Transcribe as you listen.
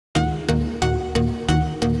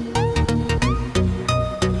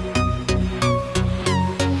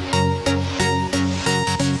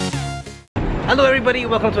Hello everybody,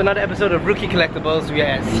 welcome to another episode of Rookie Collectibles. We are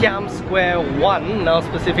at Siamsquare 1 now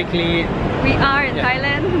specifically. We are in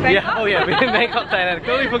Thailand, Bangkok. Yeah, oh yeah, we're in Bangkok, Thailand.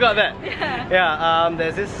 Totally forgot that.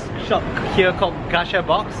 There's this shop here called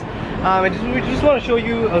Gachabox. We just want to show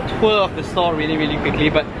you a tour of the store really quickly,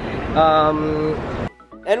 but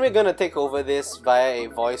and we're gonna take over this via a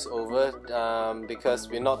voiceover because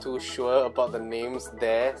we're not too sure about the names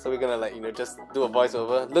there, so we're gonna just do a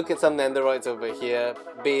voiceover. Look at some Nandoroids over here,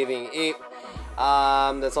 Bathing Ape.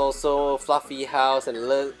 There's also Fluffy House and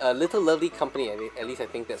Little Lovely Company, at least I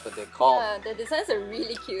think that's what they're called. Yeah, the designs are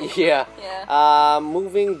really cute. Yeah.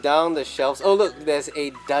 Moving down the shelves. Oh look, there's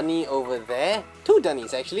a dunny over there. Two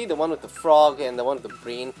dunnies actually, the one with the frog and the one with the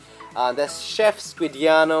brain. There's Chef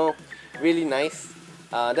Squidiano, really nice.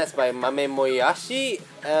 That's by Mame Moyashi.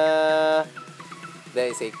 There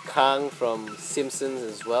is a Kang from Simpsons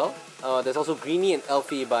as well. There's also Greenie and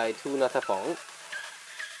Elfie by Tu Natapong.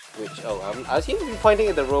 Which, I seem to be pointing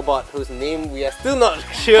at the robot whose name we are still not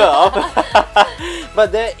sure of.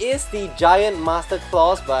 But there is the Giant Master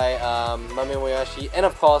Claws by Mame Moyashi. And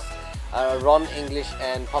of course, Ron English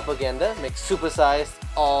and Propaganda, make supersized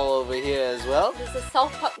all over here as well. There's a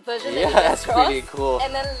South Park version. Yeah, that's pretty cool.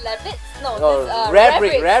 And then Rabbits? No,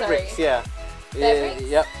 Bearbrick, yeah. Bearbricks?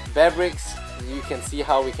 Yep, Bearbricks. You can see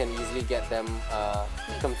how we can easily get them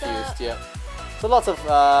confused. Yeah. So lots of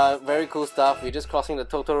very cool stuff. We're just crossing the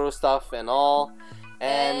Totoro stuff and all.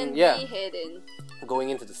 And yeah, we head in. Going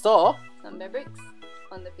into the store. Some Bearbricks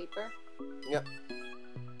on the paper. Yep.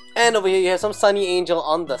 And over here you have some Sunny Angel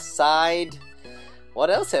on the side. What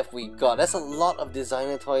else have we got? There's a lot of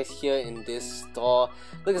designer toys here in this store.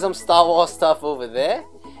 Look at some Star Wars stuff over there.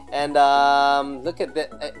 And look at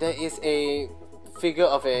that. There is a figure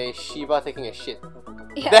of a Shiba taking a shit.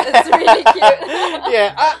 Yeah, that's really cute.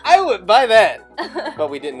 Yeah, I would buy that. But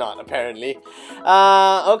we did not, apparently.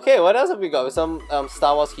 Okay, what else have we got? Some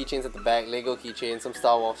Star Wars keychains at the back, Lego keychains, some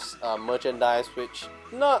Star Wars merchandise, which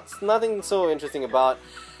nothing so interesting about.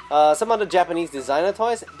 Some other Japanese designer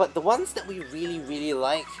toys, but the ones that we really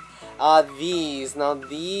like are these. Now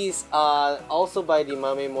these are also by the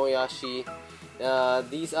Mame Moyashi.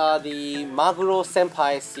 These are the Maguro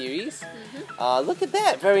Senpai series. Look at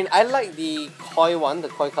that, I like the koi one, the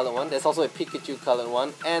koi colored one. There's also a Pikachu colored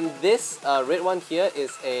one, and this red one here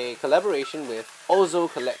is a collaboration with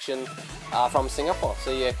Ozo Collection from Singapore.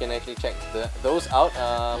 So you can actually check those out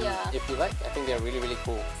if you like. I think they're really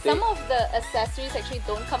cool. Some of the accessories actually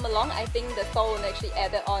don't come along. I think the store will actually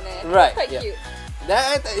add it on it. Right, it's quite cute.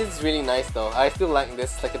 That is really nice though. I still like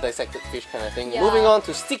this, like a dissected fish kind of thing. Yeah. Moving on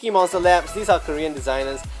to Sticky Monster Labs. These are Korean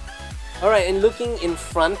designers. Alright, and looking in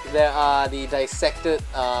front, there are the dissected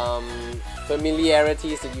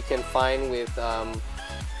familiarities that you can find with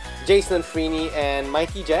Jason and Freeney and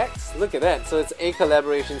Mikey Jax. Look at that. So it's a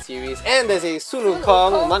collaboration series. And there's a Sunu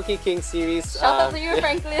Kong Monkey King series. Shout out to you,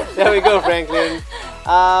 Franklin. There we go, Franklin.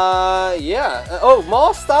 Oh,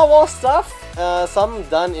 more Star Wars stuff. Some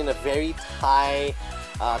done in a very Thai,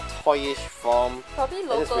 toyish form. Probably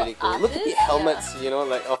local That is really cool. artists, Look at the helmets, you know,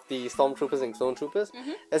 like of the Stormtroopers and Clone Troopers.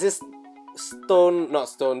 There's this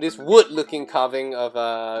this wood-looking carving of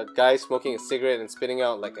a guy smoking a cigarette and spitting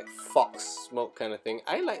out like a fox smoke kind of thing.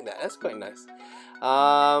 I like that. That's quite nice.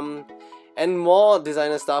 And more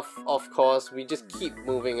designer stuff, of course. We just keep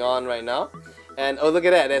moving on right now. And oh, look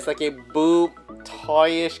at that. There's like a boob,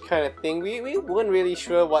 toyish kind of thing. We weren't really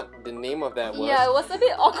sure what the name of that was. Yeah, it was a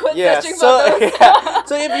bit awkward searching for those.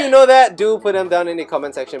 So if you know that, do put them down in the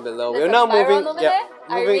comment section below. We're now Byron moving. Over there.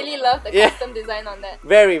 I really love the custom design on that.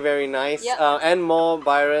 Very nice. Yep. And more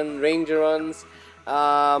Byron Rangerons.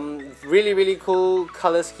 Really cool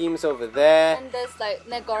color schemes over there. And there's like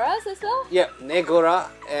Negoras as well. Yeah, Negora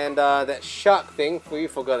and that shark thing. We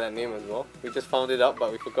forgot that name as well. We just found it out,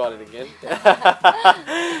 but we forgot it again.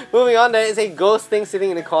 Moving on, there is a ghost thing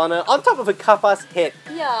sitting in the corner on top of a kappa's head.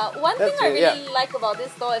 Yeah, one thing I really like about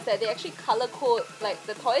this store is that they actually color code like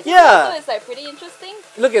the toys. Yeah. So it's like pretty interesting.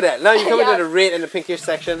 Look at that. Now you come into the red and the pinkish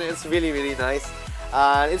section. It's really nice.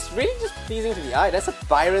 It's really just pleasing to the eye. There's a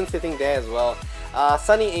Byron sitting there as well.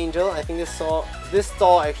 Sunny Angel, I think this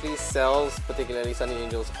store actually sells particularly Sunny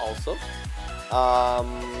Angels also.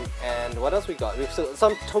 And what else we got? We've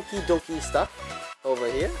some Tokidoki stuff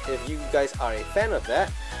over here, if you guys are a fan of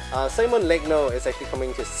that. Simon Legno is actually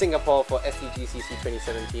coming to Singapore for STGCC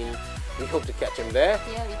 2017. We hope to catch him there.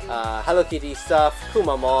 Yeah, we do. Hello Kitty stuff,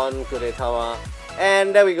 Kumamon, Gudetama.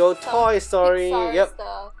 And there we go, Toy Story. Yep.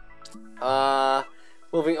 Stuff.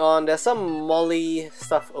 Moving on, there's some Molly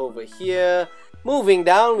stuff over here. Moving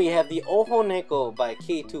down, we have the Ohonneko by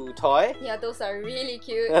K2 Toy. Yeah, those are really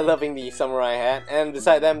cute. Loving the samurai hat. And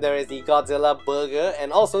beside them, there is the Godzilla burger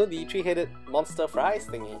and also the three-headed monster fries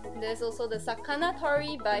thingy. There's also the Sakana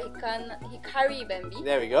Tori by Hikari Bambi.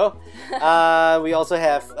 There we go. We also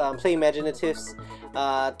have Play Imaginative's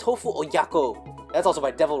Tofu Oyako. That's also by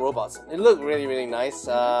Devil Robots. It looked really, really nice.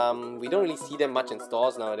 We don't really see them much in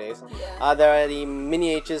stores nowadays. Yeah. There are the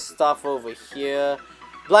miniature stuff over here,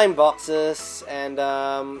 blind boxes, and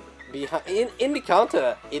behind in the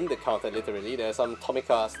counter literally, there's some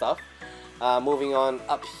Tomica stuff. Moving on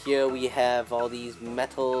up here, we have all these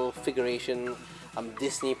metal figuration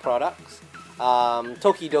Disney products,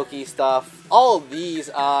 Tokidoki stuff. All these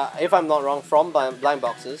are, if I'm not wrong, from blind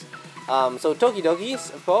boxes. So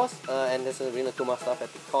Tokidokis, of course, and there's a Rinakuma stuff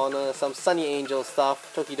at the corner, some Sunny Angel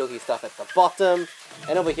stuff, Tokidoki stuff at the bottom,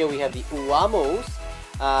 and over here we have the Uamos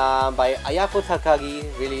by Ayako Takagi,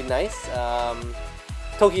 really nice.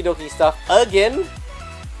 Tokidoki stuff again,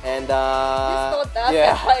 and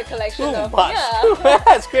yeah, quite a collection too of much. yeah.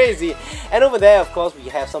 That's crazy. And over there, of course, we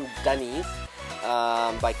have some Dunnies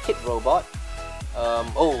by Kid Robot.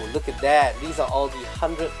 Oh, look at that! These are all the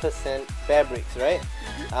 100% Bearbricks, right?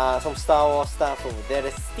 Some Star Wars stuff over there.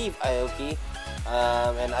 There's Steve Aoki,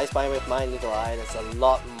 and I Spy with My Little Eye. There's a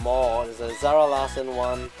lot more. There's a Zara Larson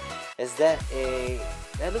one. Is that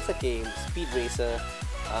that looks like a speed racer?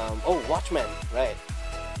 Oh, Watchmen, right?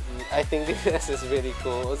 I think this is really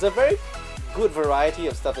cool. It's a very good variety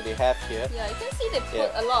of stuff that they have here. Yeah, you can see they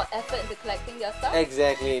put a lot of effort into collecting their stuff.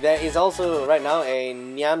 Exactly. There is also right now a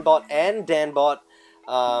Nyanbot and Danbot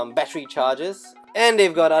battery chargers, and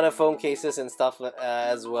they've got other phone cases and stuff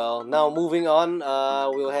as well. Now moving on,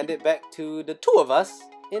 we'll hand it back to the two of us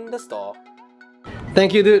in the store.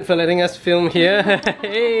 Thank you, dude, for letting us film here.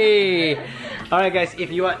 Hey! Alright guys, if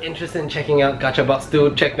you are interested in checking out Gachabox,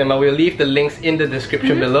 do check them out. We'll leave the links in the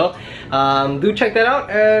description below. Do check that out,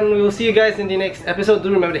 and we will see you guys in the next episode.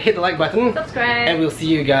 Do remember to hit the like button. Subscribe. And we'll see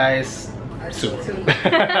you guys soon.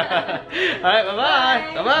 Alright,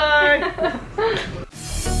 bye-bye! Bye-bye!